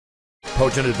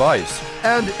potent advice,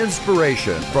 and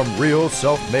inspiration from real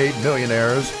self-made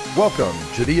millionaires. Welcome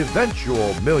to The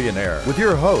Eventual Millionaire with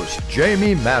your host,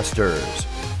 Jamie Masters.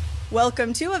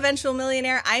 Welcome to Eventual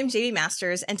Millionaire. I'm Jamie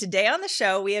Masters, and today on the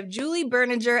show, we have Julie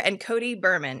Berninger and Cody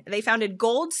Berman. They founded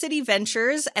Gold City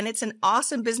Ventures, and it's an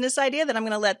awesome business idea that I'm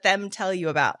going to let them tell you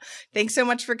about. Thanks so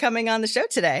much for coming on the show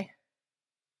today.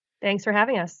 Thanks for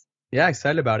having us. Yeah,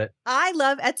 excited about it. I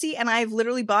love Etsy, and I've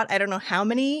literally bought, I don't know how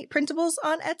many printables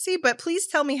on Etsy, but please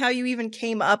tell me how you even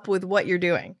came up with what you're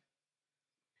doing.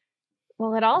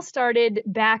 Well, it all started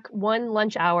back one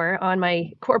lunch hour on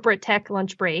my corporate tech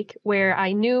lunch break where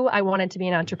I knew I wanted to be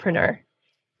an entrepreneur.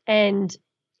 And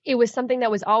it was something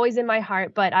that was always in my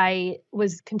heart, but I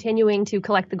was continuing to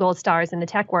collect the gold stars in the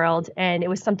tech world. And it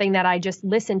was something that I just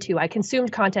listened to. I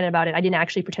consumed content about it. I didn't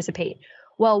actually participate.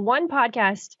 Well, one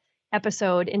podcast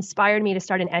episode inspired me to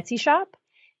start an Etsy shop.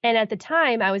 And at the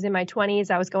time, I was in my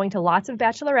 20s. I was going to lots of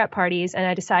bachelorette parties, and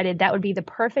I decided that would be the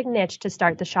perfect niche to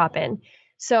start the shop in.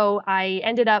 So I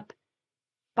ended up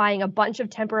buying a bunch of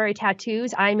temporary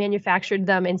tattoos. I manufactured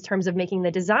them in terms of making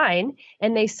the design,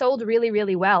 and they sold really,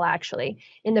 really well, actually.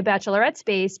 In the bachelorette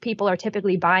space, people are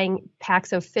typically buying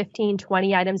packs of 15,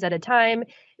 20 items at a time.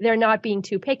 They're not being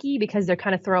too picky because they're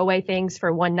kind of throwaway things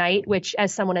for one night, which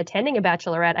as someone attending a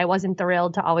bachelorette, I wasn't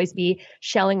thrilled to always be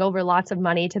shelling over lots of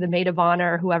money to the maid of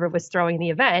honor or whoever was throwing the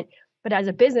event. But as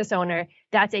a business owner,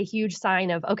 that's a huge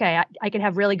sign of, okay, I can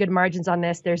have really good margins on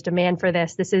this. There's demand for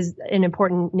this. This is an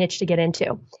important niche to get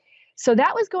into. So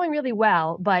that was going really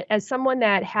well. But as someone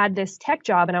that had this tech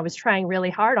job and I was trying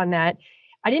really hard on that,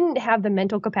 I didn't have the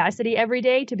mental capacity every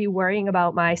day to be worrying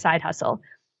about my side hustle.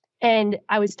 And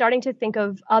I was starting to think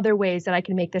of other ways that I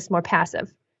can make this more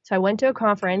passive. So I went to a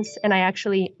conference and I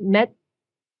actually met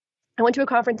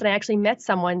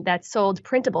someone that sold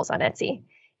printables on Etsy.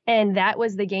 And that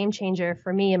was the game changer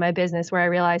for me in my business where I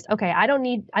realized, okay,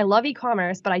 I love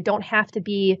e-commerce, but I don't have to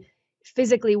be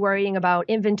physically worrying about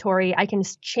inventory. I can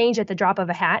change at the drop of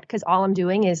a hat because all I'm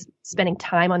doing is spending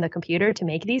time on the computer to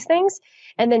make these things.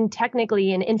 And then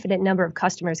technically an infinite number of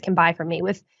customers can buy from me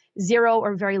with zero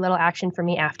or very little action for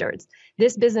me afterwards.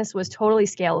 This business was totally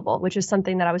scalable, which is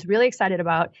something that I was really excited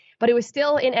about, but it was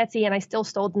still in Etsy and I still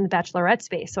sold in the bachelorette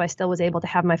space. So I still was able to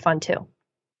have my fun too.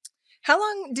 How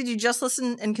long did you just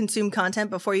listen and consume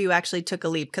content before you actually took a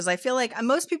leap? Because I feel like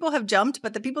most people have jumped,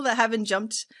 but the people that haven't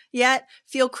jumped yet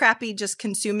feel crappy just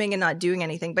consuming and not doing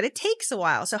anything. But it takes a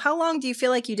while. So how long do you feel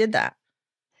like you did that?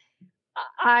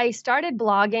 I started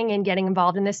blogging and getting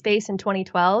involved in this space in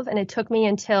 2012, and it took me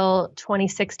until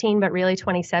 2016, but really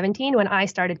 2017, when I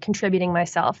started contributing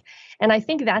myself. And I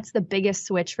think that's the biggest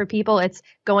switch for people. It's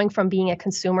going from being a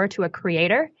consumer to a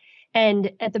creator.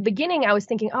 And at the beginning, I was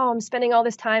thinking, oh, I'm spending all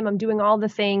this time, I'm doing all the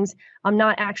things, I'm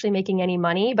not actually making any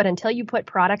money. But until you put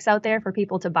products out there for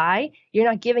people to buy, you're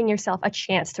not giving yourself a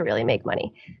chance to really make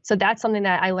money. So that's something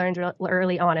that I learned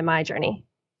early on in my journey.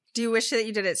 Do you wish that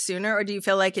you did it sooner, or do you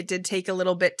feel like it did take a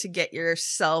little bit to get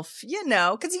yourself,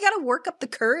 because you got to work up the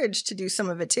courage to do some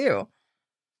of it too?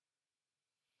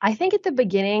 I think at the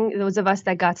beginning, those of us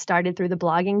that got started through the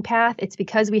blogging path, it's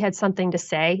because we had something to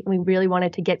say and we really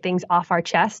wanted to get things off our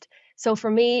chest. So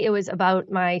for me, it was about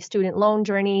my student loan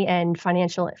journey and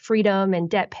financial freedom and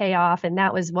debt payoff. And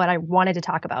that was what I wanted to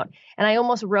talk about. And I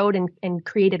almost wrote and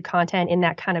created content in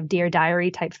that kind of Dear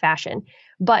Diary type fashion.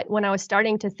 But when I was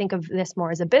starting to think of this more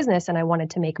as a business and I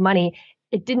wanted to make money,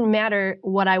 it didn't matter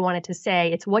what I wanted to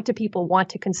say. It's what do people want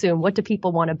to consume? What do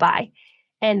people want to buy?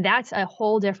 And that's a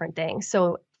whole different thing.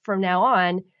 So from now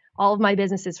on, all of my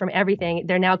businesses from everything,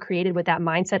 they're now created with that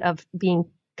mindset of being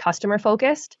customer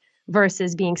focused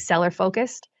versus being seller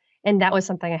focused. And that was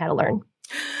something I had to learn.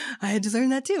 I had to learn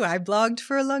that too. I blogged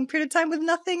for a long period of time with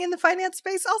nothing in the finance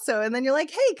space also. And then you're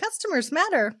like, hey, customers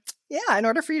matter. Yeah, in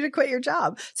order for you to quit your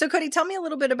job. So Cody, tell me a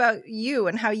little bit about you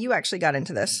and how you actually got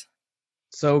into this.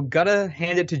 So gotta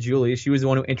hand it to Julie. She was the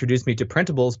one who introduced me to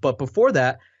printables. But before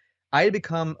that, I had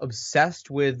become obsessed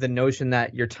with the notion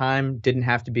that your time didn't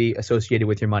have to be associated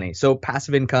with your money. So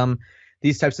passive income,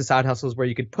 these types of side hustles where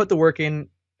you could put the work in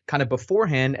kind of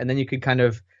beforehand and then you could kind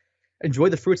of enjoy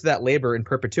the fruits of that labor in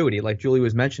perpetuity. Like Julie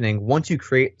was mentioning, once you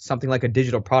create something like a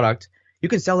digital product, you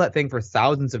can sell that thing for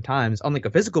thousands of times, unlike a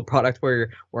physical product where you're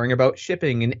worrying about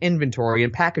shipping and inventory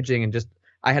and packaging and just,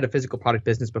 I had a physical product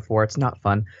business before. It's not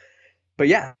fun. But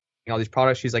yeah, all these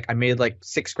products, she's like, I made like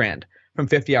 $6,000 from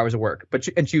 50 hours of work.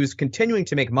 And she was continuing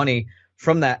to make money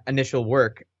from that initial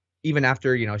work, even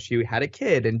after, she had a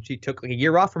kid and she took like a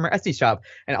year off from her Etsy shop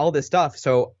and all this stuff.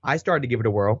 So I started to give it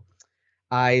a whirl.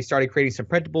 I started creating some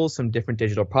printables, some different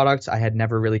digital products. I had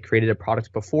never really created a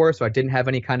product before, so I didn't have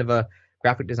any kind of a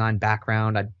graphic design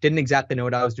background. I didn't exactly know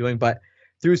what I was doing, but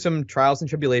through some trials and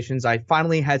tribulations, I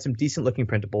finally had some decent looking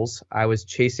printables. I was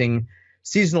chasing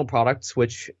seasonal products,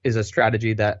 which is a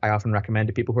strategy that I often recommend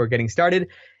to people who are getting started.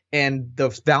 And the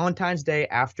Valentine's Day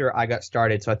after I got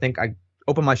started, so I think I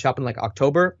opened my shop in like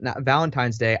October. Now,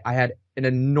 Valentine's Day, I had an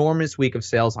enormous week of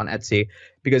sales on Etsy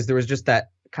because there was just that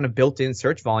kind of built-in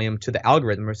search volume to the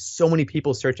algorithm. There's so many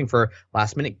people searching for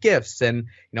last-minute gifts and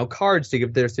cards to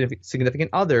give their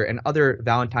significant other and other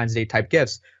Valentine's Day type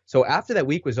gifts. So after that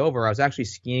week was over, I was actually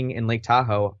skiing in Lake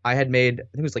Tahoe. I had made, I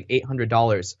think it was like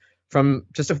 $800 from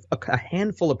just a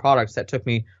handful of products that took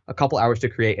me a couple hours to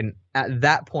create. And at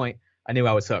that point, I knew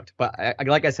I was hooked. But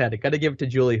like I said, I got to give it to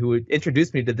Julie, who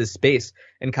introduced me to this space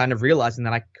and kind of realizing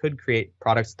that I could create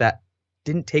products that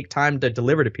didn't take time to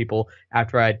deliver to people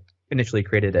after I initially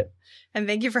created it. And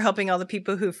thank you for helping all the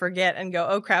people who forget and go,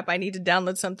 oh crap, I need to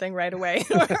download something right away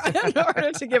in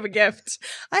order to give a gift.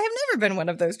 I have never been one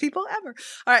of those people ever.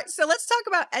 All right, so let's talk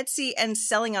about Etsy and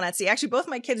selling on Etsy. Actually, both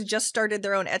my kids just started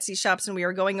their own Etsy shops and we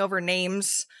were going over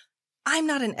names. I'm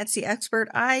not an Etsy expert.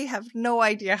 I have no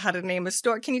idea how to name a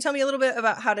store. Can you tell me a little bit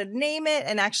about how to name it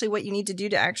and actually what you need to do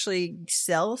to actually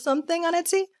sell something on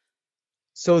Etsy?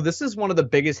 So this is one of the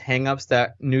biggest hangups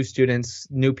that new students,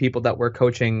 new people that we're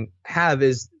coaching have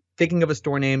is thinking of a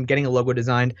store name, getting a logo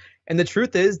designed. And the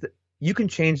truth is that you can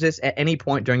change this at any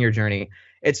point during your journey.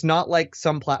 It's not like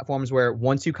some platforms where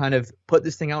once you kind of put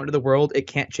this thing out into the world, it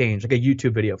can't change, like a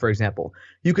YouTube video, for example.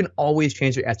 You can always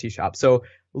change your Etsy shop. So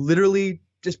literally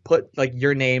just put like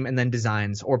your name and then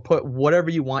designs, or put whatever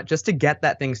you want just to get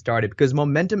that thing started, because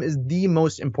momentum is the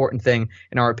most important thing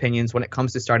in our opinions when it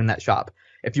comes to starting that shop.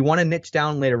 If you want to niche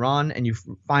down later on and you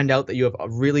find out that you have a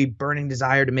really burning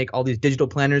desire to make all these digital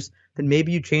planners, then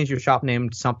maybe you change your shop name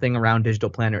to something around digital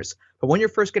planners. But when you're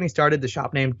first getting started, the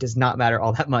shop name does not matter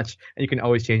all that much, and you can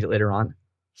always change it later on.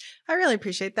 I really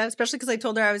appreciate that, especially because I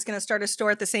told her I was going to start a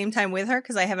store at the same time with her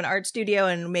because I have an art studio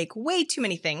and make way too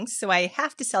many things. So I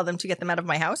have to sell them to get them out of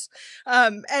my house.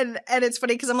 And it's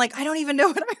funny because I'm like, I don't even know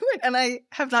what I would. And I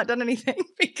have not done anything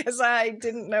because I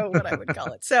didn't know what I would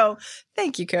call it. So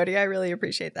thank you, Cody. I really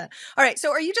appreciate that. All right. So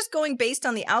are you just going based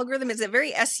on the algorithm? Is it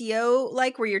very SEO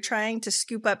like where you're trying to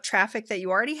scoop up traffic that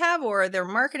you already have, or are there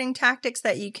marketing tactics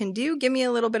that you can do? Give me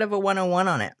a little bit of a 101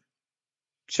 on it.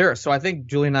 Sure. So I think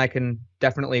Julie and I can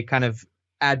definitely kind of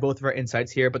add both of our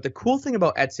insights here. But the cool thing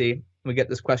about Etsy, we get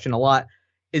this question a lot,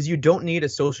 is you don't need a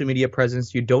social media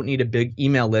presence. You don't need a big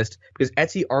email list because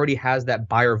Etsy already has that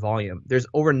buyer volume. There's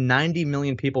over 90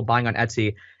 million people buying on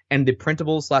Etsy, and the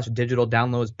printable/digital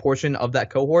downloads portion of that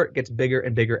cohort gets bigger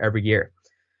and bigger every year.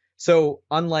 So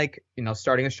unlike,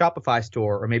 starting a Shopify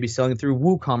store or maybe selling through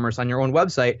WooCommerce on your own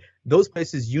website, those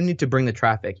places you need to bring the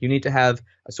traffic. You need to have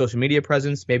a social media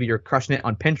presence. Maybe you're crushing it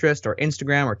on Pinterest or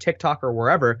Instagram or TikTok or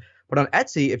wherever. But on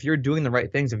Etsy, if you're doing the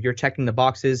right things, if you're checking the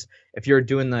boxes, if you're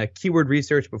doing the keyword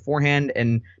research beforehand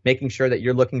and making sure that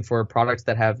you're looking for products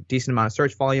that have decent amount of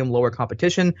search volume, lower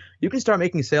competition, you can start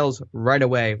making sales right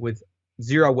away with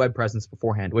zero web presence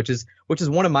beforehand, which is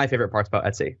one of my favorite parts about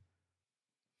Etsy.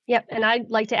 Yep. And I'd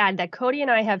like to add that Cody and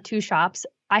I have two shops.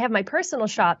 I have my personal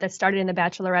shop that started in the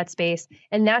bachelorette space,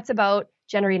 and that's about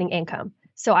generating income.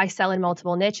 So I sell in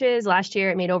multiple niches. Last year,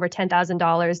 it made over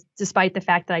 $10,000, despite the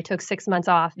fact that I took 6 months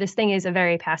off. This thing is a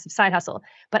very passive side hustle,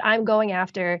 but I'm going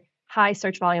after high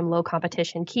search volume, low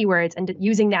competition keywords and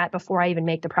using that before I even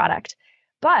make the product.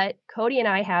 But Cody and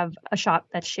I have a shop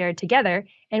that's shared together,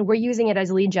 and we're using it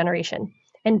as lead generation.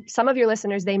 And some of your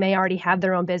listeners, they may already have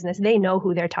their own business. They know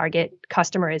who their target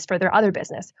customer is for their other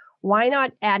business. Why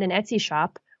not add an Etsy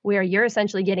shop where you're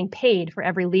essentially getting paid for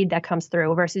every lead that comes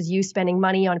through versus you spending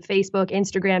money on Facebook,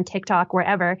 Instagram, TikTok,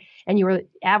 wherever, and you're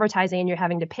advertising and you're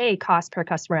having to pay cost per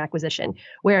customer acquisition.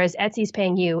 Whereas Etsy's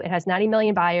paying you, it has 90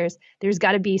 million buyers. There's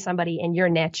got to be somebody in your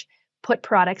niche. Put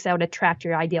products out, attract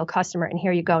your ideal customer, and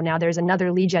here you go. Now there's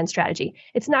another lead gen strategy.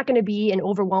 It's not going to be an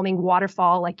overwhelming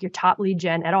waterfall like your top lead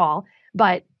gen at all.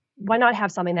 But why not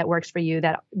have something that works for you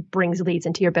that brings leads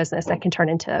into your business that can turn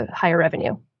into higher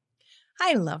revenue?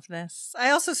 I love this. I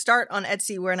also start on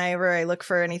Etsy whenever I look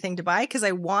for anything to buy because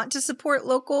I want to support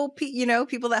local,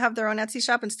 people that have their own Etsy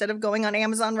shop instead of going on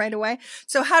Amazon right away.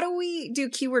 So how do we do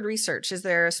keyword research? Is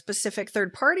there a specific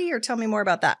third party, or tell me more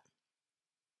about that?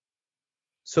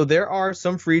 So there are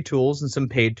some free tools and some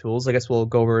paid tools. I guess we'll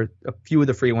go over a few of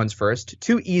the free ones first.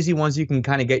 Two easy ones you can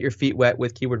kind of get your feet wet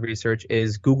with keyword research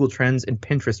is Google Trends and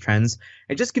Pinterest Trends.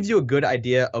 It just gives you a good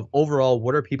idea of overall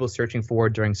what are people searching for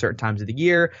during certain times of the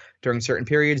year, during certain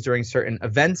periods, during certain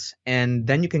events, and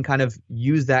then you can kind of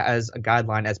use that as a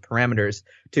guideline, as parameters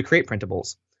to create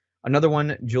printables. Another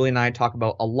one Julie and I talk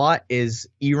about a lot is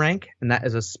eRank, and that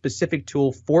is a specific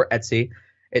tool for Etsy.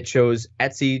 It shows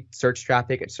Etsy search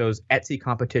traffic. It shows Etsy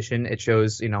competition. It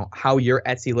shows, how your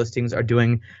Etsy listings are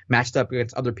doing matched up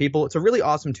against other people. It's a really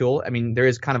awesome tool. I mean, there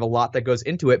is kind of a lot that goes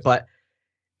into it, but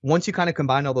once you kind of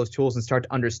combine all those tools and start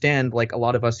to understand, like a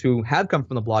lot of us who have come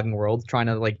from the blogging world, trying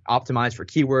to like optimize for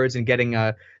keywords and getting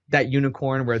that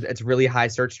unicorn where it's really high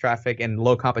search traffic and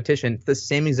low competition, it's the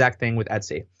same exact thing with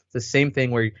Etsy. It's the same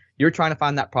thing where you're trying to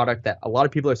find that product that a lot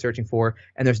of people are searching for,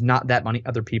 and there's not that many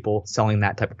other people selling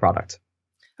that type of product.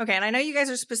 Okay, and I know you guys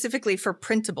are specifically for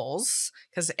printables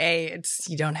because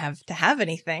you don't have to have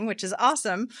anything, which is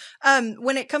awesome.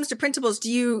 When it comes to printables,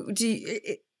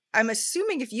 I'm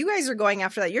assuming if you guys are going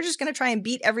after that, you're just going to try and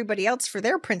beat everybody else for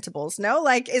their printables. No,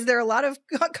 like, is there a lot of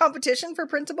competition for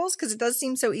printables? Because it does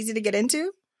seem so easy to get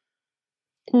into.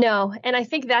 No, and I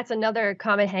think that's another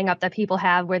common hang up that people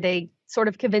have where they sort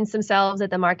of convince themselves that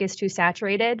the market is too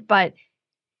saturated. But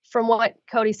from what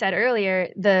Cody said earlier,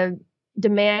 the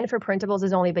demand for printables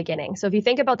is only beginning. So if you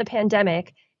think about the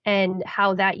pandemic and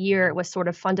how that year was sort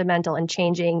of fundamental in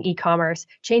changing e-commerce,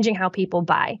 changing how people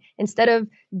buy. Instead of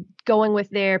going with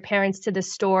their parents to the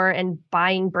store and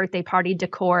buying birthday party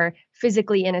decor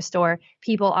physically in a store,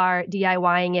 people are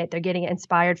DIYing it. They're getting it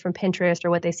inspired from Pinterest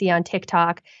or what they see on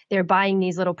TikTok. They're buying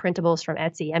these little printables from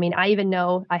Etsy. I mean, I even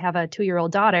know I have a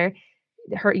 2-year-old daughter.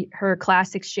 Her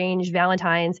class exchange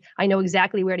Valentines. I know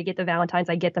exactly where to get the Valentines.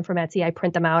 I get them from Etsy. I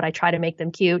print them out. I try to make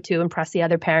them cute to impress the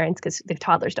other parents because the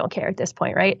toddlers don't care at this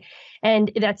point, right?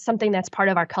 And that's something that's part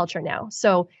of our culture now.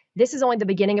 So this is only the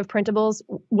beginning of printables.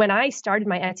 When I started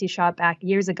my Etsy shop back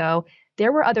years ago,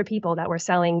 there were other people that were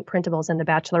selling printables in the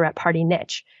bachelorette party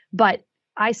niche. But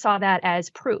I saw that as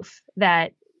proof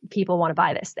that people want to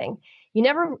buy this thing. You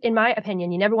never, in my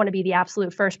opinion, you never want to be the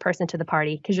absolute first person to the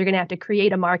party because you're going to have to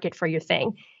create a market for your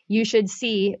thing. You should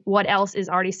see what else is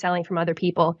already selling from other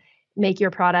people, make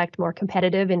your product more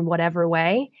competitive in whatever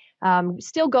way.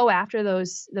 Still go after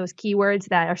those keywords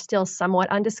that are still somewhat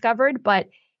undiscovered, but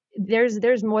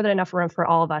there's more than enough room for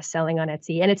all of us selling on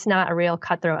Etsy, and it's not a real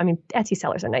cutthroat. I mean, Etsy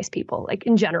sellers are nice people. Like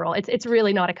in general, it's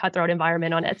really not a cutthroat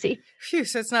environment on Etsy. Phew,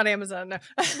 so it's not Amazon. No.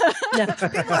 No.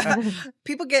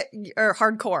 people are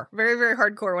hardcore, very, very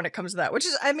hardcore when it comes to that, which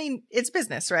is, I mean, it's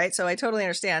business, right? So I totally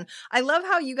understand. I love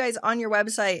how you guys on your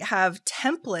website have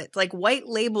templates, like white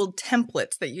labeled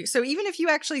templates so even if you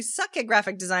actually suck at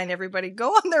graphic design, everybody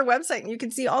go on their website and you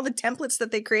can see all the templates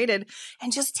that they created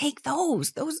and just take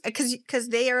those because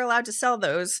they are allowed to sell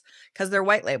those because they're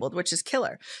white labeled, which is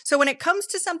killer. So when it comes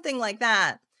to something like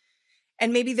that,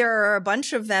 and maybe there are a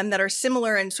bunch of them that are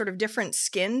similar and sort of different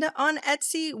skinned on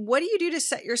Etsy, what do you do to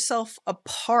set yourself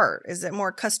apart? Is it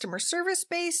more customer service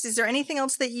based? Is there anything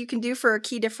else that you can do for a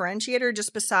key differentiator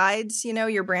just besides,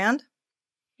 your brand?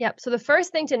 Yep. So the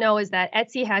first thing to know is that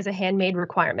Etsy has a handmade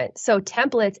requirement. So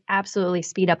templates absolutely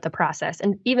speed up the process.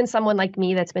 And even someone like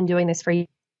me that's been doing this for years,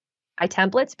 I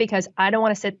templates because I don't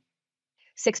want to sit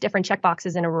 6 different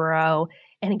checkboxes in a row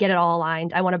and get it all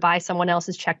aligned. I want to buy someone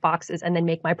else's checkboxes and then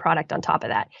make my product on top of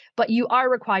that. But you are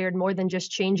required more than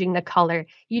just changing the color.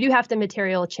 You do have to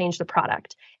material change the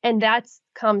product. And that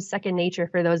comes second nature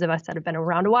for those of us that have been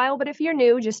around a while. But if you're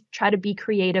new, just try to be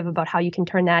creative about how you can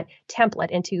turn that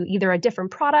template into either a different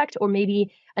product or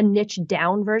maybe a niche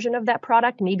down version of that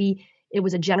product. Maybe it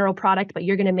was a general product, but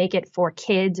you're going to make it for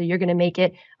kids, or you're going to make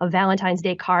it a Valentine's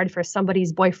Day card for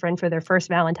somebody's boyfriend for their first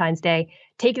Valentine's Day.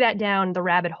 Take that down the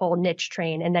rabbit hole niche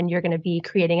train, and then you're going to be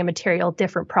creating a material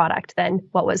different product than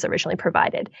what was originally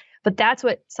provided. But that's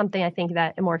something I think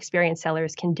that more experienced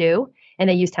sellers can do, and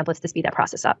they use templates to speed that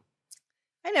process up.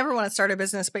 I never want to start a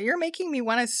business, but you're making me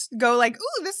want to go like,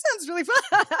 ooh, this sounds really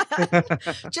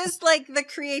fun. Just like the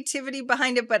creativity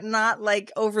behind it, but not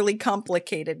like overly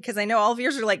complicated. Because I know all of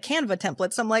yours are like Canva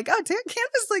templates. I'm like, oh,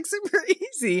 Canva's like super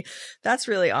easy. That's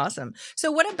really awesome.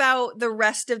 So what about the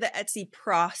rest of the Etsy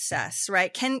process,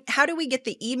 right? How do we get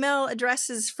the email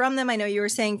addresses from them? I know you were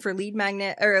saying for lead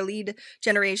magnet or lead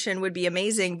generation would be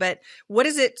amazing, but what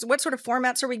is it? What sort of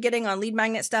formats are we getting on lead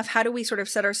magnet stuff? How do we sort of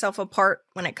set ourselves apart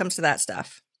when it comes to that stuff?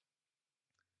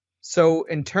 So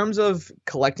in terms of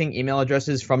collecting email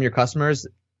addresses from your customers,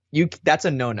 that's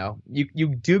a no-no.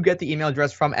 You do get the email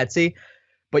address from Etsy,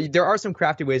 but there are some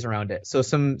crafty ways around it. So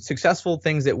some successful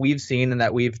things that we've seen and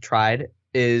that we've tried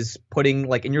is putting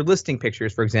like in your listing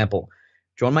pictures, for example,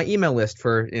 join my email list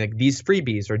for these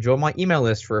freebies, or join my email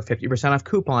list for a 50% off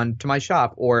coupon to my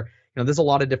shop. Or, there's a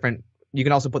lot of different. You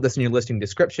can also put this in your listing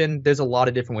description. There's a lot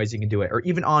of different ways you can do it. Or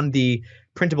even on the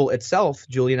printable itself,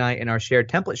 Julie and I in our shared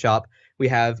template shop, we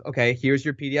have, okay, here's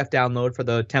your PDF download for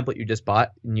the template you just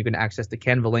bought, and you can access the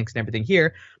Canva links and everything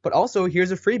here. But also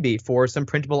here's a freebie for some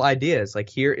printable ideas. Like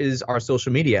here is our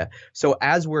social media. So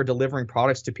as we're delivering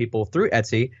products to people through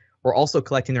Etsy, we're also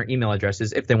collecting their email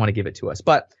addresses if they want to give it to us.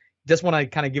 But just want to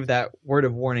kind of give that word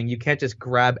of warning. You can't just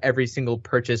grab every single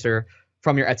purchaser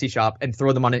from your Etsy shop and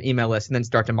throw them on an email list and then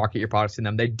start to market your products to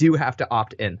them. They do have to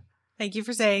opt in. Thank you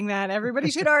for saying that. Everybody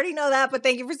should already know that, but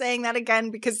thank you for saying that again,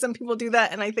 because some people do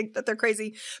that and I think that they're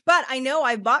crazy. But I know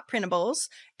I've bought printables,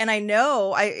 and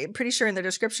I'm pretty sure in the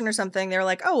description or something, they're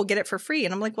like, oh, we'll get it for free.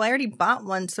 And I'm like, well, I already bought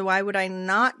one, so why would I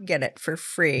not get it for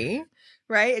free?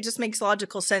 Right? It just makes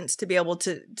logical sense to be able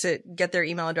to get their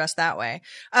email address that way.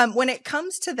 When it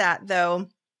comes to that, though,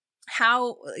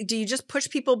 how do you just push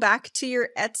people back to your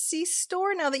Etsy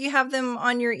store now that you have them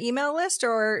on your email list?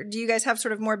 Or do you guys have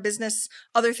sort of more business,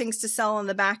 other things to sell on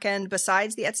the back end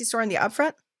besides the Etsy store and the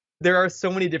upfront? There are so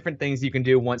many different things you can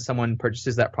do once someone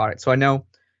purchases that product. So I know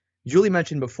Julie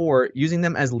mentioned before, using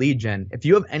them as lead gen. If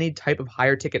you have any type of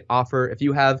higher ticket offer, if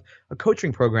you have a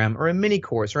coaching program or a mini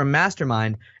course or a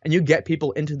mastermind, and you get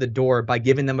people into the door by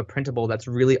giving them a printable that's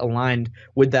really aligned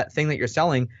with that thing that you're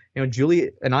selling,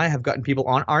 Julie and I have gotten people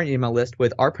on our email list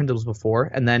with our printables before,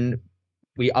 and then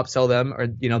we upsell them, or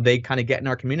they kind of get in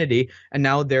our community, and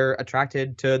now they're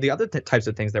attracted to the other types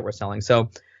of things that we're selling.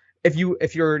 So if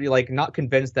you're like not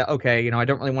convinced that, okay, I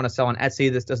don't really want to sell on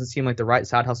Etsy, this doesn't seem like the right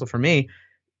side hustle for me,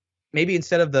 maybe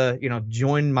instead of the,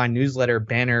 join my newsletter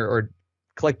banner or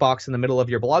click box in the middle of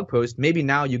your blog post, maybe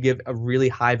now you give a really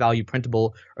high value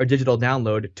printable or digital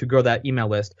download to grow that email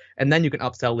list, and then you can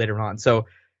upsell later on. So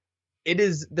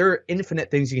there are infinite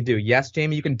things you can do. Yes,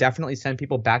 Jamie, you can definitely send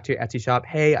people back to your Etsy shop.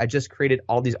 Hey, I just created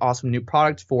all these awesome new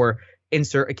products for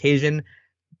insert occasion.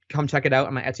 Come check it out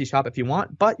on my Etsy shop if you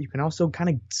want. But you can also kind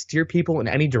of steer people in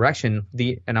any direction.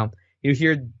 You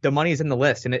hear the money is in the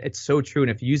list, and it's so true.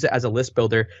 And if you use it as a list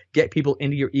builder, get people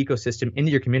into your ecosystem, into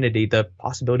your community, the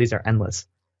possibilities are endless.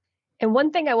 And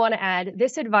one thing I want to add,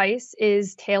 this advice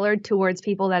is tailored towards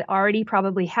people that already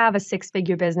probably have a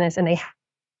 6-figure business and they have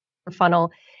a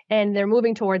funnel and they're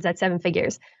moving towards that 7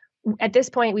 figures. At this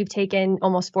point, we've taken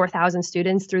almost 4,000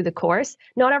 students through the course.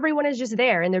 Not everyone is just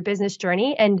there in their business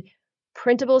journey, and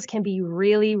printables can be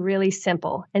really, really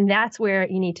simple. And that's where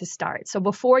you need to start. So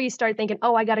before you start thinking,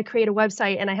 oh, I got to create a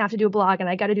website and I have to do a blog and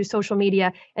I got to do social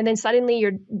media, and then suddenly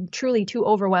you're truly too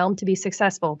overwhelmed to be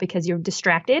successful because you're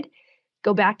distracted,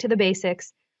 go back to the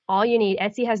basics. All you need,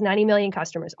 Etsy has 90 million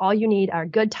customers. All you need are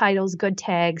good titles, good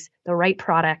tags, the right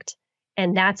product.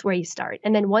 And that's where you start.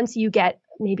 And then once you get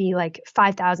maybe like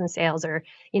 5,000 sales, or,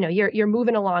 you're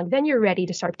moving along, then you're ready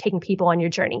to start taking people on your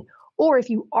journey. Or if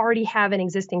you already have an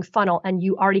existing funnel and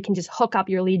you already can just hook up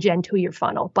your lead gen to your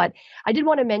funnel. But I did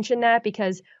want to mention that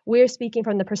because we're speaking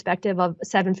from the perspective of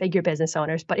 7-figure business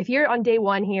owners. But if you're on day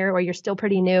one here, or you're still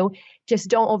pretty new, just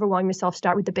don't overwhelm yourself.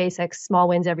 Start with the basics, small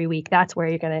wins every week. That's where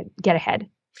you're going to get ahead.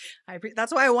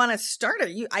 That's why I want to start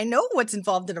it. I know what's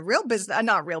involved in a real business,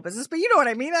 not real business, but you know what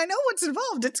I mean? I know what's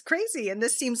involved. It's crazy. And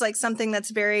this seems like something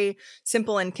that's very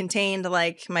simple and contained.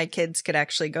 Like my kids could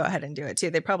actually go ahead and do it too.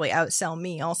 They probably outsell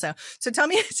me also. So tell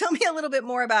me a little bit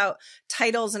more about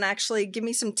titles, and actually give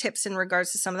me some tips in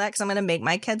regards to some of that. Cause I'm going to make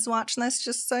my kids watch this,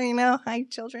 just so you know. Hi,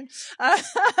 children.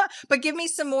 But give me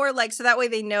some more, so that way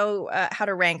they know how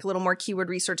to rank, a little more keyword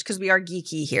research, cause we are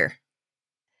geeky here.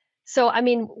 So,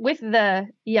 with the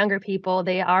younger people,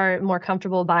 they are more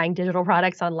comfortable buying digital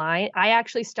products online. I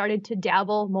actually started to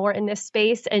dabble more in this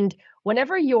space. And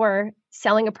whenever you're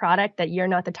selling a product that you're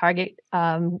not the target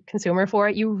consumer for,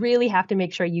 you really have to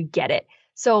make sure you get it.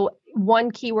 So one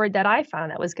keyword that I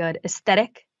found that was good,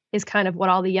 aesthetic, is kind of what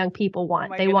all the young people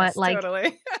want. They want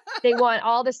totally. they want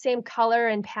all the same color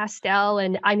and pastel.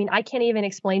 And I can't even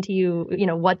explain to you,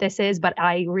 what this is, but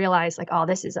I realized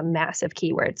this is a massive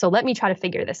keyword. So let me try to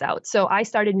figure this out. So I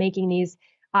started making these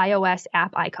iOS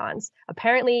app icons.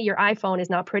 Apparently your iPhone is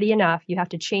not pretty enough. You have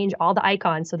to change all the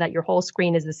icons so that your whole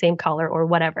screen is the same color or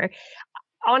whatever.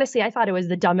 Honestly, I thought it was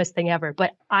the dumbest thing ever,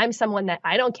 but I'm someone that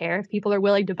I don't care. If people are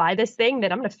willing to buy this thing,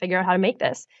 then I'm going to figure out how to make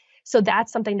this. So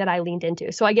that's something that I leaned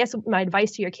into. So I guess my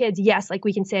advice to your kids, yes,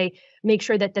 we can say, make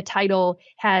sure that the title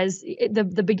has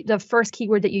the first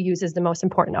keyword that you use is the most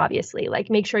important, obviously.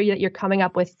 Make sure that you're coming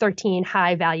up with 13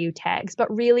 high value tags.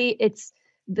 But really, it's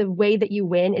the way that you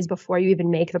win is before you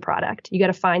even make the product. You got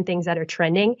to find things that are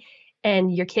trending,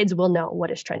 and your kids will know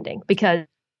what is trending because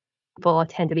people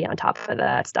tend to be on top of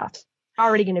that stuff.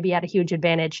 Already going to be at a huge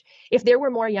advantage. If there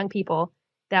were more young people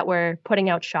that were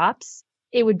putting out shops,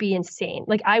 it would be insane.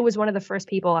 I was one of the first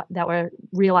people that were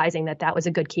realizing that was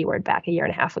a good keyword back a year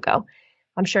and a half ago.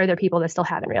 I'm sure there are people that still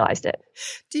haven't realized it.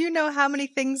 Do you know how many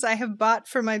things I have bought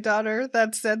for my daughter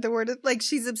that said the word, like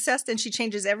she's obsessed and she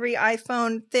changes every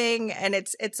iPhone thing. And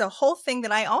it's a whole thing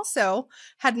that I also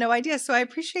had no idea. So I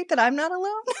appreciate that I'm not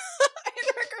alone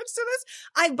in regards to this.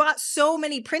 I bought so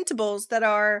many printables that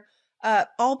are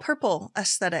all purple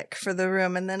aesthetic for the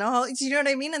room. And then you know what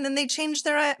I mean? And then they change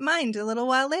their mind a little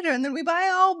while later. And then we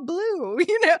buy all blue,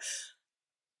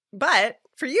 But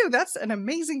for you, that's an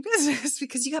amazing business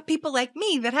because you got people like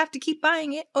me that have to keep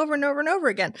buying it over and over and over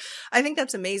again. I think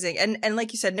that's amazing. And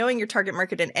like you said, knowing your target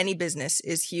market in any business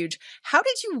is huge. How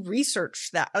did you research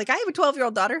that? Like I have a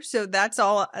 12-year-old daughter, so that's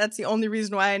the only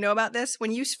reason why I know about this.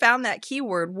 When you found that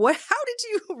keyword, how did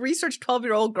you research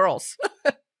 12-year-old girls?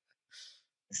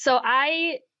 So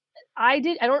I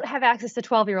don't have access to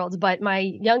 12-year-olds, but my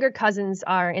younger cousins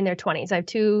are in their 20s. I have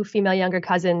 2 female younger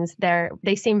cousins.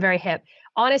 They seem very hip.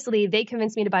 Honestly, they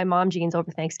convinced me to buy mom jeans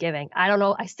over Thanksgiving. I don't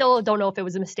know. I still don't know if it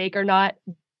was a mistake or not.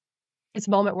 It's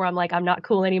a moment where I'm like, I'm not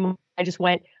cool anymore. I just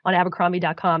went on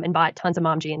Abercrombie.com and bought tons of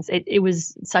mom jeans. It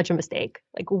was such a mistake.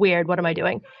 Like, weird. What am I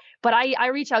doing? But I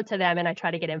reach out to them and I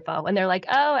try to get info. And they're like,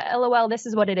 oh, LOL, this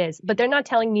is what it is. But they're not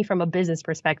telling me from a business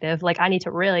perspective. Like, I need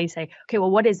to really say, okay, well,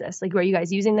 what is this? Like, are you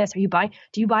guys using this? Do you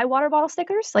buy water bottle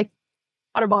stickers? Like,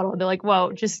 water bottle. And they're like,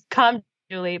 whoa, just calm,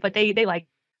 Julie. But they like.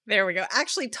 There we go.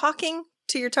 Actually, talking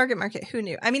to your target market, who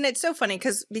knew? I mean, it's so funny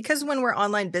because when we're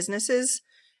online businesses,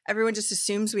 everyone just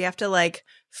assumes we have to like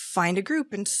find a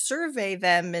group and survey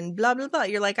them and blah, blah, blah.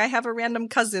 You're like, I have a random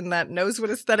cousin that knows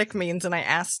what aesthetic means. And I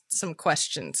asked some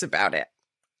questions about it.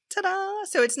 Ta-da.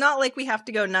 So it's not like we have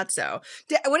to go nutso.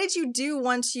 What did you do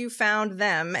once you found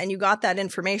them and you got that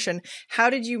information? How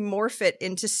did you morph it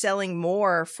into selling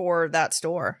more for that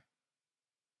store?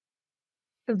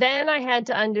 Then I had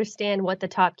to understand what the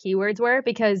top keywords were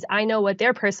because I know what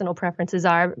their personal preferences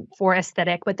are for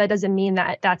aesthetic, but that doesn't mean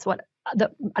that that's what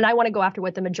and I want to go after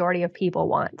what the majority of people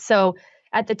want. So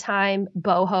at the time,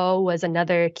 boho was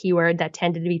another keyword that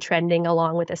tended to be trending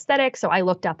along with aesthetic. So I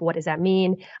looked up, what does that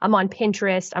mean? I'm on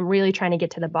Pinterest. I'm really trying to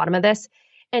get to the bottom of this.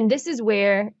 And this is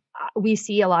where we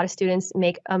see a lot of students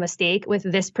make a mistake with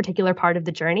this particular part of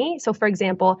the journey. So for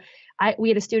example, we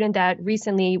had a student that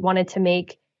recently wanted to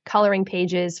make coloring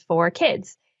pages for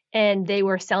kids. And they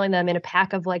were selling them in a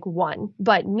pack of like 1.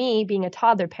 But me being a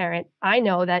toddler parent, I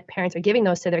know that parents are giving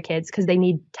those to their kids because they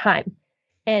need time.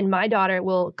 And my daughter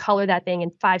will color that thing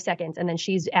in 5 seconds. And then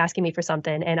she's asking me for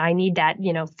something. And I need that,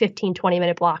 15, 20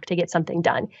 minute block to get something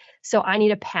done. So I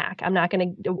need a pack. A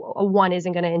 1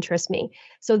 isn't going to interest me.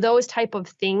 So those type of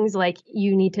things, like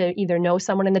you need to either know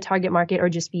someone in the target market or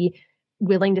just be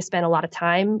willing to spend a lot of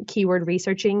time keyword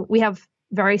researching. We have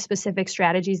very specific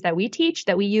strategies that we teach,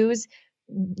 that we use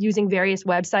using various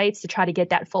websites to try to get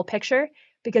that full picture,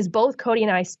 because both Cody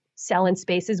and I sell in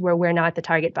spaces where we're not the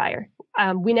target buyer.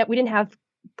 We didn't have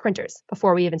printers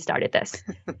before we even started this.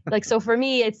 So for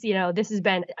me, it's,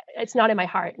 it's not in my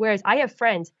heart. Whereas I have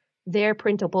friends, they're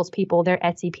printables people, they're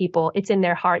Etsy people. It's in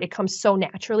their heart. It comes so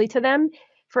naturally to them.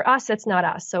 For us, that's not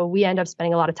us. So we end up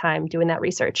spending a lot of time doing that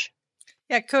research.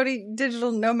 Yeah, Cody,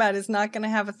 digital nomad, is not going to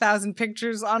have 1,000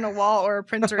 pictures on a wall or a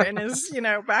printer in his,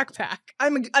 backpack.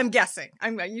 I'm guessing.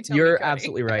 You tell me, You're Cody.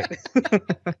 absolutely right.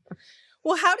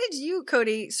 Well, how did you,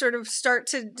 Cody, sort of start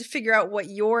to figure out what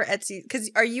your Etsy?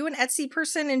 Because are you an Etsy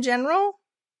person in general?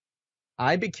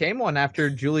 I became one after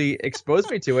Julie exposed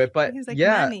me to it, but He's like,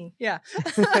 yeah, money. Yeah.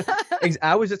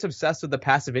 I was just obsessed with the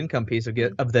passive income piece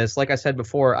of this. Like I said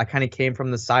before, I kind of came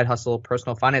from the side hustle,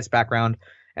 personal finance background.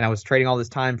 And I was trading all this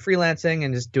time freelancing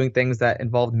and just doing things that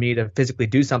involved me to physically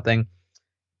do something.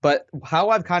 But how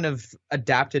I've kind of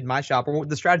adapted my shop, or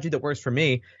the strategy that works for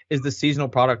me, is the seasonal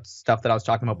product stuff that I was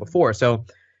talking about before. So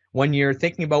when you're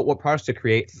thinking about what products to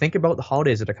create, think about the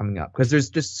holidays that are coming up, because there's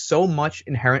just so much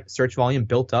inherent search volume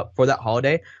built up for that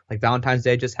holiday. Like Valentine's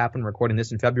Day just happened, recording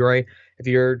this in February. If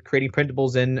you're creating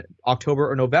printables in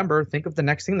October or November, think of the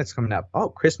next thing that's coming up. Oh,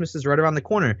 Christmas is right around the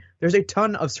corner. There's a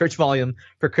ton of search volume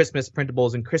for Christmas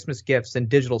printables and Christmas gifts and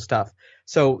digital stuff.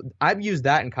 So I've used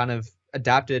that and kind of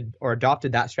adapted or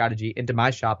adopted that strategy into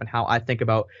my shop and how I think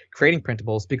about creating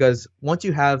printables, because once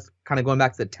you have, kind of going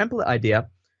back to the template idea,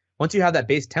 once you have that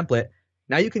base template,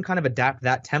 now you can kind of adapt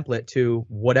that template to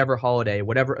whatever holiday,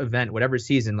 whatever event, whatever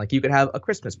season. Like you could have a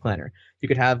Christmas planner. You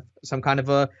could have some kind of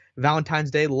a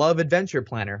Valentine's Day love adventure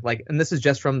planner. And this is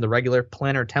just from the regular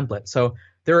planner template. So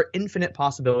there are infinite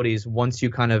possibilities once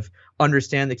you kind of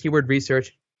understand the keyword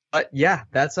research. But yeah,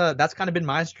 that's kind of been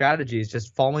my strategy, is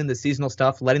just following the seasonal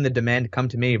stuff, letting the demand come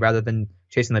to me rather than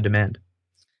chasing the demand.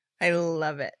 I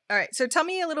love it. All right. So tell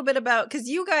me a little bit about, because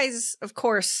you guys, of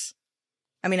course,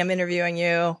 I'm interviewing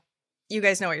you. You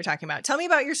guys know what you're talking about. Tell me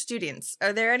about your students.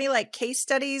 Are there any like case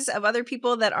studies of other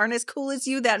people that aren't as cool as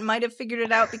you that might have figured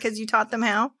it out because you taught them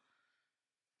how?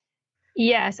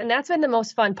 Yes, and that's been the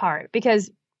most fun part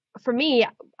because for me,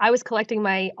 I was collecting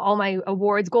all my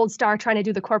awards, gold star, trying to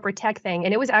do the corporate tech thing,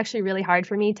 and it was actually really hard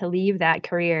for me to leave that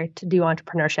career to do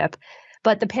entrepreneurship.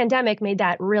 But the pandemic made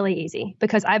that really easy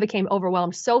because I became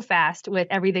overwhelmed so fast with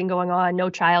everything going on, no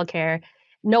childcare.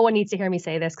 No one needs to hear me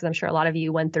say this because I'm sure a lot of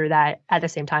you went through that at the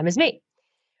same time as me.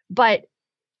 But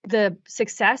the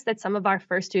success that some of our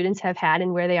first students have had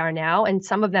and where they are now, and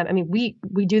some of them, I mean,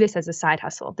 we do this as a side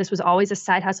hustle. This was always a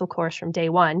side hustle course from day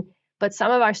one. But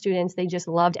some of our students, they just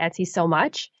loved Etsy so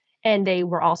much, and they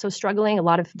were also struggling.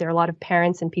 There are a lot of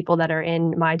parents and people that are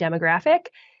in my demographic.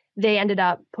 They ended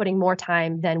up putting more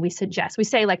time than we suggest. We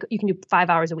say like you can do 5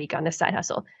 hours a week on this side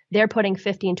hustle. They're putting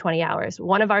 15, 20 hours.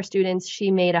 One of our students, she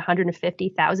made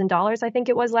 $150,000, I think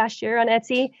it was last year on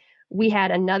Etsy. We had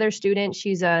another student,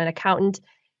 she's an accountant.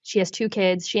 She has 2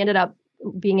 kids. She ended up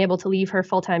being able to leave her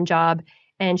full-time job,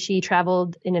 and she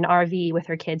traveled in an RV with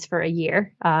her kids for a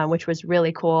year, which was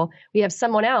really cool. We have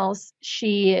someone else.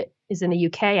 She is in the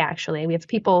UK, actually. We have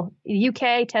people, the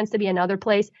UK tends to be another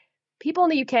place. People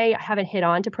in the UK haven't hit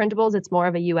on to printables. It's more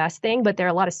of a US thing, but there are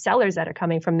a lot of sellers that are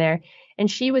coming from there. And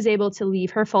she was able to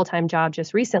leave her full-time job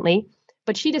just recently,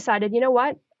 but she decided, you know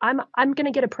what? I'm going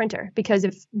to get a printer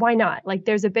because why not? Like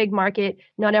there's a big market.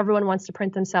 Not everyone wants to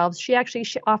print themselves. She actually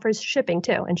offers shipping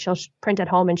too, and she'll print at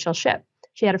home and she'll ship.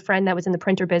 She had a friend that was in the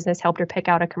printer business, helped her pick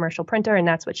out a commercial printer, and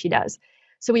that's what she does.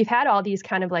 So we've had all these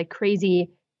kind of like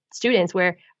crazy students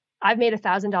where I've made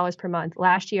 $1,000 per month.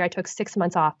 Last year, I took 6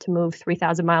 months off to move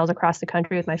 3,000 miles across the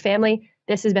country with my family.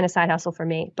 This has been a side hustle for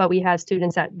me, but we have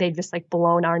students that they've just like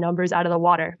blown our numbers out of the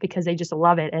water because they just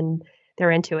love it and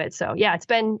they're into it. So yeah, it's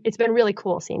been really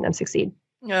cool seeing them succeed.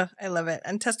 Yeah, I love it.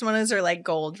 And testimonials are like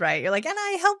gold, right? You're like, and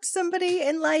I helped somebody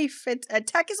in life.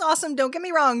 Tech is awesome. Don't get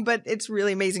me wrong, but it's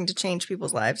really amazing to change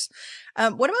people's lives.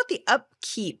 What about the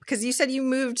upkeep? Because you said you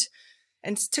moved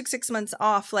and took 6 months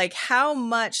off. Like how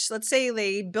much, let's say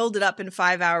they build it up in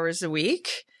 5 hours a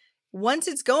week. Once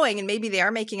it's going and maybe they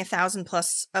are making 1,000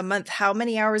 plus a month, how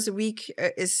many hours a week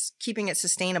is keeping it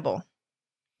sustainable?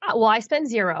 Well, I spend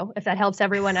 0, if that helps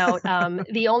everyone out.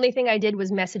 The only thing I did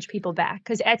was message people back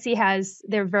because Etsy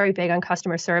they're very big on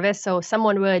customer service. So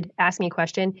someone would ask me a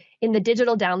question in the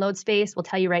digital download space. We'll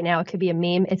tell you right now, it could be a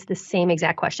meme. It's the same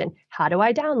exact question. How do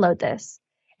I download this?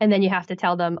 And then you have to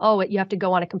tell them, you have to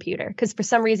go on a computer because for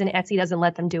some reason, Etsy doesn't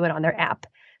let them do it on their app.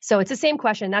 So it's the same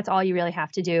question. That's all you really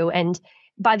have to do. And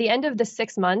by the end of the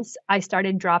 6 months, I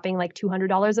started dropping like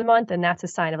 $200 a month. And that's a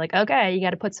sign of like, okay, you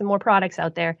got to put some more products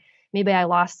out there. Maybe I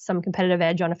lost some competitive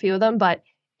edge on a few of them, but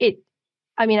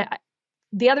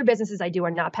the other businesses I do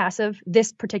are not passive.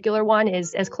 This particular one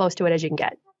is as close to it as you can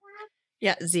get.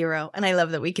 Yeah, 0. And I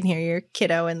love that we can hear your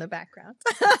kiddo in the background.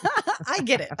 I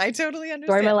get it. I totally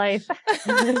understand. Story of my life.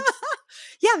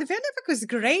 Yeah, the pandemic was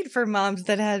great for moms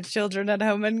that had children at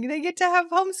home and they get to have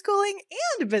homeschooling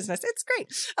and a business. It's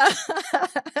great.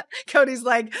 Cody's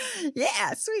like,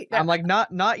 yeah, sweet. I'm like,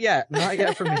 not yet. Not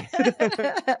yet for me.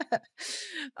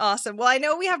 Awesome. Well, I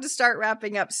know we have to start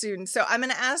wrapping up soon. So I'm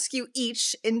going to ask you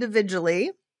each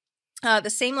individually the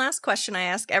same last question I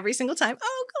ask every single time.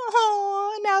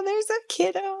 Oh, now there's a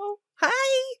kiddo.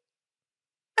 Hi.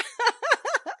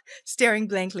 Staring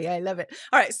blankly. I love it.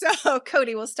 All right. So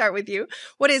Cody, we'll start with you.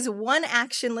 What is one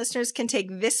action listeners can take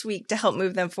this week to help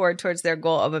move them forward towards their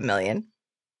goal of $1 million?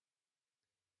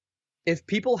 If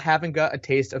people haven't got a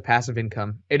taste of passive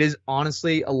income, it is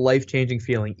honestly a life-changing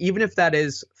feeling, even if that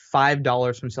is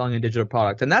 $5 from selling a digital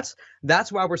product. And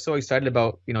that's why we're so excited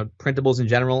about, printables in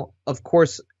general. Of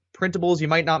course, printables, you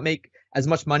might not make as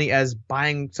much money as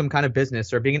buying some kind of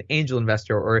business or being an angel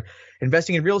investor or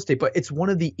investing in real estate, but it's one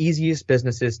of the easiest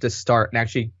businesses to start and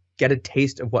actually get a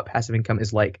taste of what passive income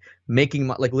is like.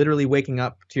 Like literally waking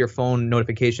up to your phone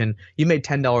notification, you made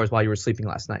 $10 while you were sleeping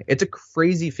last night. It's a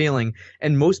crazy feeling,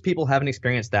 and most people haven't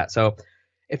experienced that. So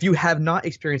if you have not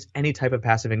experienced any type of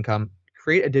passive income,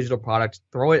 create a digital product,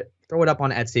 throw it up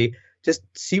on Etsy. Just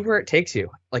see where it takes you.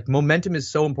 Like momentum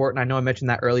is so important. I know I mentioned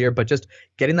that earlier, but just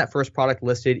getting that first product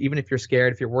listed, even if you're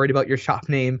scared, if you're worried about your shop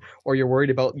name or you're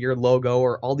worried about your logo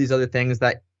or all these other things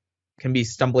that can be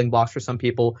stumbling blocks for some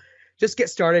people, just get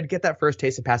started, get that first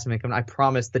taste of passive income. I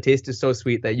promise the taste is so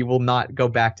sweet that you will not go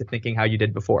back to thinking how you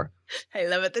did before. I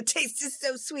love it. The taste is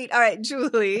so sweet. All right,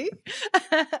 Julie,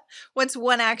 what's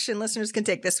one action listeners can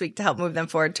take this week to help move them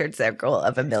forward towards their goal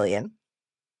of $1 million?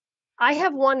 I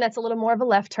have one that's a little more of a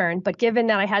left turn, but given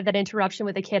that I had that interruption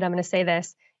with a kid, I'm going to say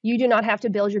this. You do not have to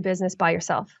build your business by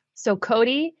yourself. So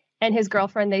Cody and his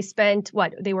girlfriend, they spent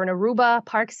they were in Aruba,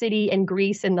 Park City, and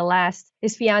Greece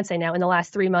his fiance now, in the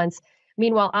last 3 months.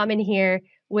 Meanwhile, I'm in here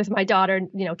with my daughter,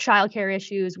 childcare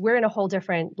issues. We're in a whole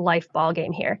different life ball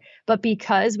game here. But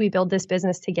because we build this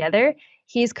business together,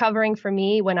 he's covering for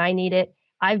me when I need it.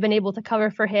 I've been able to cover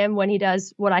for him when he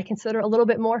does what I consider a little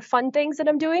bit more fun things that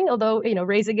I'm doing, although,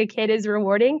 raising a kid is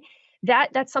rewarding.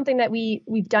 That's something that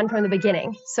we've done from the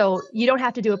beginning. So you don't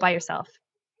have to do it by yourself.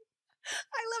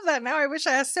 I love that. Now I wish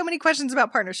I asked so many questions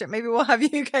about partnership. Maybe we'll have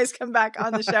you guys come back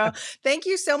on the show. Thank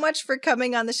you so much for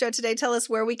coming on the show today. Tell us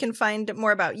where we can find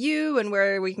more about you and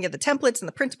where we can get the templates and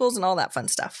the printables and all that fun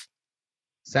stuff.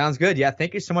 Sounds good. Yeah,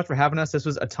 thank you so much for having us. This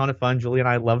was a ton of fun. Julie and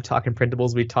I love talking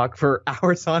printables. We talk for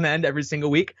hours on end every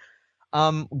single week.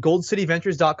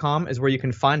 GoldCityVentures.com is where you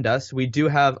can find us. We do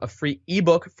have a free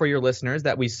ebook for your listeners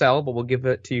that we sell, but we'll give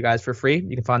it to you guys for free.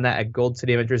 You can find that at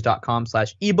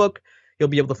GoldCityVentures.com/ebook. You'll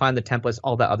be able to find the templates,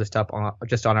 all that other stuff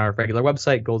just on our regular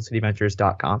website,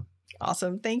 GoldCityVentures.com.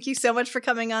 Awesome. Thank you so much for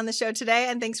coming on the show today.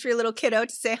 And thanks for your little kiddo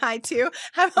to say hi to.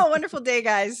 Have a wonderful day,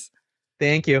 guys.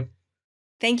 Thank you.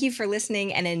 Thank you for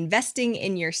listening and investing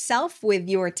in yourself with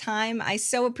your time. I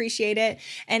so appreciate it.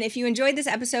 And if you enjoyed this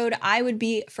episode, I would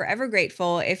be forever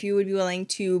grateful if you would be willing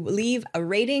to leave a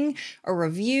rating or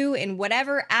review in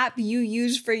whatever app you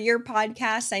use for your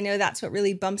podcast. I know that's what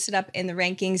really bumps it up in the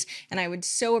rankings. And I would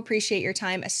so appreciate your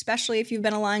time, especially if you've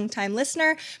been a long-time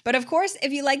listener. But of course,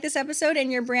 if you like this episode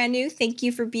and you're brand new, thank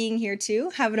you for being here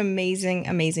too. Have an amazing,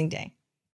 amazing day.